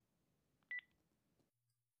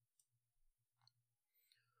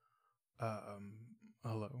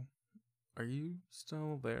Hello. Are you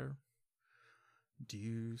still there? Do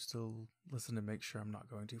you still listen to make sure I'm not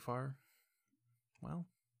going too far? Well,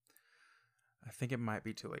 I think it might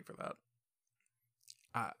be too late for that.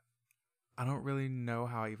 I I don't really know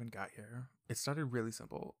how I even got here. It started really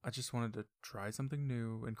simple. I just wanted to try something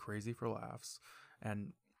new and crazy for laughs,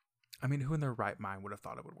 and I mean, who in their right mind would have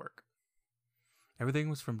thought it would work? Everything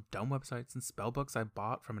was from dumb websites and spell books I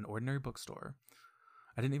bought from an ordinary bookstore.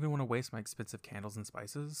 I didn't even want to waste my expensive candles and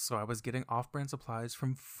spices, so I was getting off-brand supplies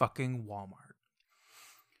from fucking Walmart.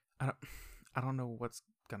 I don't, I don't know what's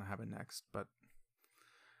gonna happen next, but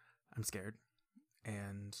I'm scared,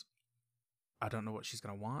 and I don't know what she's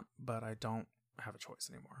gonna want, but I don't have a choice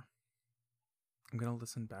anymore. I'm gonna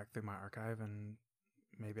listen back through my archive, and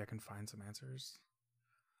maybe I can find some answers.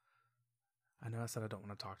 I know I said I don't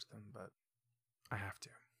want to talk to them, but I have to.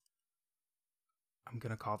 I'm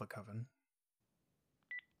gonna call the coven.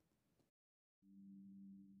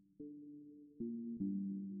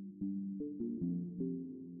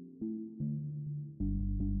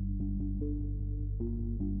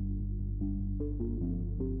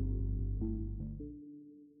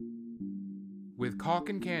 With Caulk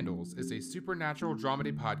and Candles is a supernatural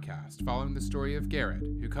dramedy podcast following the story of Garrett,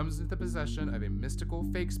 who comes into the possession of a mystical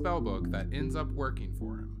fake spellbook that ends up working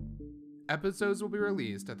for him. Episodes will be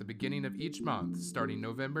released at the beginning of each month starting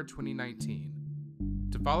November 2019.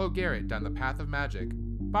 To follow Garrett down the path of magic,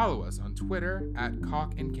 follow us on Twitter at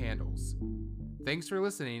Caulk and Candles. Thanks for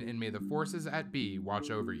listening, and may the forces at B watch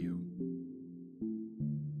over you.